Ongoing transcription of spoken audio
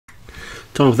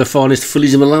Time for the finest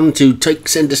fillies in the land to take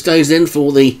centre stage then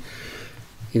for the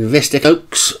Investec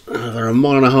Oaks over a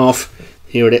mile and a half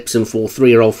here at Epsom for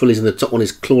 3-year-old fillies, and the top one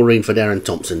is Chlorine for Darren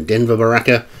Thompson, Denver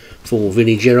Baraka for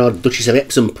Vinnie Gerard, Duchess of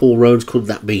Epsom, Paul Rhodes, could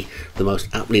that be the most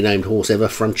aptly named horse ever,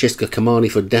 Francesca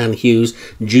Kamani for Dan Hughes,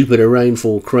 Jupiter Rain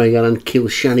for Craig Allen,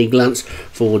 Kilshanny Glance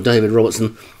for David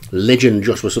Robertson, Legend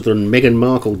Joshua Sutherland, Meghan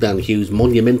Markle, Dan Hughes,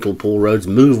 Monumental Paul Rhodes,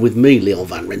 Move With Me Leon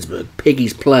Van Rensburg,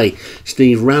 Peggy's Play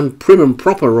Steve Rand, Prim and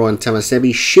Proper Ryan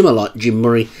Tamasebi, Shimmerlight Jim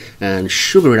Murray, and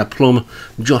Sugar in a Plum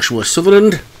Joshua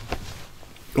Sutherland.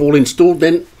 All installed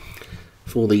then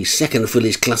for the second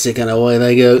fillies classic, and away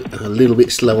they go. A little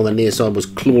bit slow on the near side was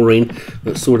Chlorine,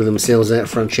 but sorted themselves out.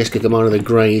 Francesca Kamana, the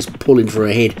grey, is pulling for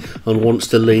a head and wants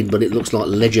to lead, but it looks like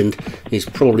Legend is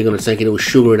probably going to take it all.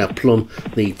 Sugar in a Plum,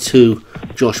 the two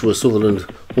Joshua Sutherland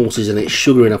horses, and it's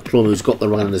Sugar in a Plum who's got the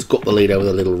run and has got the lead over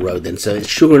the little road then. So it's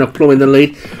Sugar in a Plum in the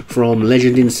lead from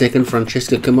Legend in second.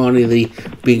 Francesca Kamani, the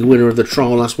big winner of the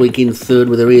trial last week, in third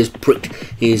with her ears pricked,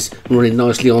 is running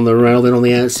nicely on the rail. Then on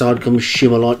the outside comes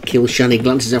Shimmerlight, Kilshanny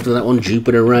Glances after that one.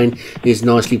 Jupiter Rain is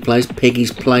nicely placed.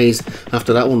 Peggy's Plays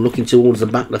after that one, looking towards the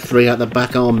back. The three out the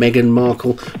back are Meghan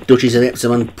Markle, Duchess of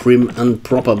Epsom, and Prim and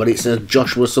Proper, but it's a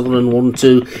Joshua Sutherland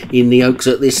 1-2 in the Oaks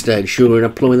at this stage. Sugar in a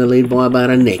Plum in the lead by about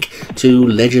a neck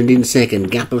to Legend in second,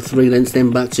 gap of 3 lengths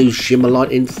then back to Shimmerlight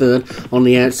in third. On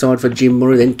the outside for Jim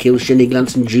Murray, then Kilshanny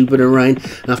Glance and Jupiter Rain.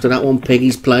 After that one,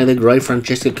 Peggy's Play, the grey.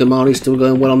 Francesca Kamani still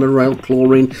going well on the rail.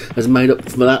 Chlorine has made up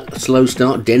for that slow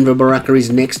start. Denver Baraka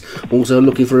is next, also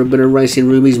looking for a bit of racing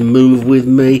room is Move With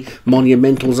Me.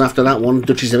 Monumentals after that one.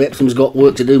 Duchess of Epsom's got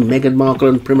work to do. Meghan Markle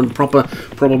and Prim and Proper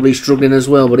probably struggling as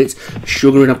well, but it's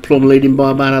Sugar in a Plum leading by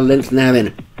about a length now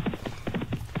then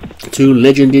to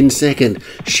Legend in second.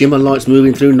 Shimmerlight's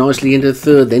moving through nicely into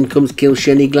third. Then comes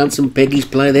Kilshanny Glance and Peggy's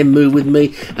Play. Then Move With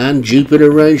Me and Jupiter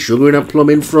Rain. Sugar in a Plum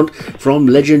in front from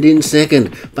Legend in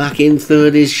second. Back in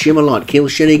third is Shimmerlight,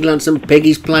 Kilshanny Glance and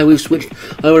Peggy's Play. We've switched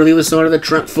over to the other side of the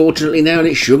track fortunately now, and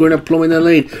it's Sugar in a Plum in the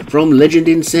lead from Legend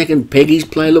in second. Peggy's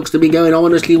Play looks to be going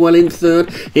ominously well in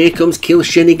third. Here comes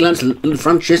Kilshanny Glance.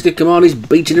 Francesca Kamani's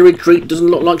beating a retreat. Doesn't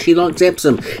look like she likes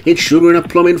Epsom. It's Sugar in a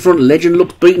Plum in front. Legend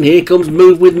looks beaten. Here comes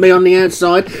Move With Me on the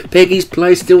outside. Peggy's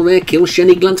Play still there.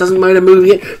 Kilshanny Glance hasn't made a move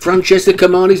yet. Francesca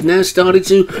Kamani's now started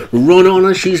to run on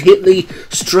as she's hit the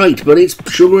straight, but it's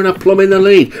Sugar in a Plum in the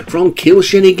lead from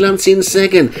Kilshanny Glance in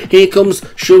second. Here comes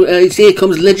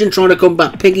Legend trying to come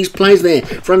back. Peggy's Play's there.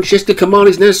 Francesca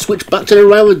Kamani's now switched back to the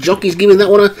rail. The jockey's giving that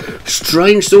one a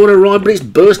strange sort of ride, but it's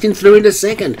bursting through into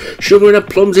second. Sugar in a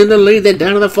Plum's in the lead. They're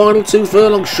down to the final 2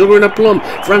 furlongs. Sugar in a Plum.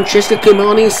 Francesca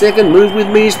Kamani is second. Move With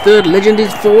Me is third. Legend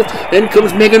is fourth. Then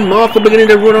comes Meghan Markle beginning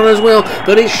to run on as well,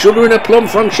 but it's Sugar in a Plum.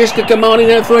 Francesca Kamani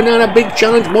now throwing down a big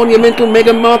challenge. Monumental,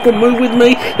 Meghan Markle, Move With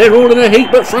Me. They're all in a heat,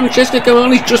 but Francesca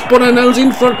Kamani's just put her nose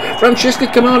in front. Francesca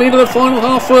Kamani into the final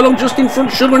half furlong, just in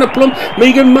front. Sugar in a Plum,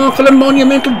 Meghan Markle and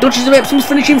Monumental. Duchess of Epsom's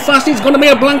finishing fast. It's going to be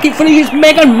a blanket finish. It's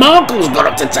Meghan Markle's got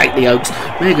up to take the Oaks.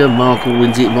 Meghan Markle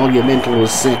wins it. Monumental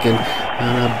was second,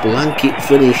 and a blanket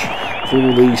finish for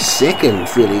the second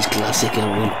fillies classic,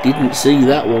 and we didn't see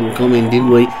that one coming, did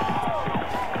we?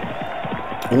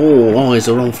 All eyes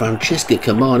are on Francesca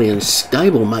Kamani, and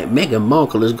stablemate Meghan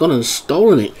Markle has gone and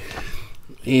stolen it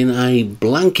in a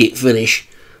blanket finish.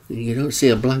 You don't see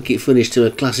a blanket finish to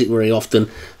a classic very often,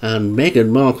 and Meghan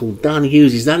Markle, Dan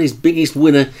Hughes, is that his biggest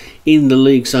winner in the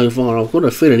league so far? I've got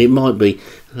a feeling it might be.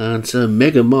 And so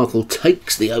Meghan Markle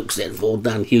takes the Oaks then for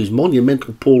Dan Hughes.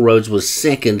 Monumental Paul Rhodes was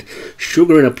second.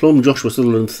 Sugar in a Plum, Joshua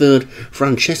Sutherland third.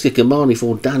 Francesca Kamani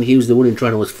for Dan Hughes, the winning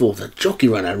trainer, was fourth. The jockey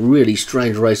ran a really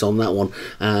strange race on that one.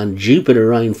 And Jupiter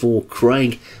Rain for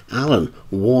Craig Allen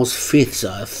was fifth.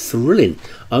 So a thrilling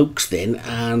Oaks then,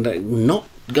 and not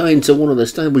going to one of the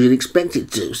stables you'd expect it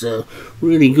to. So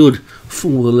really good for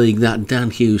the league, that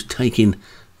Dan Hughes taking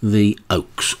the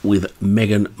Oaks with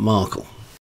Meghan Markle.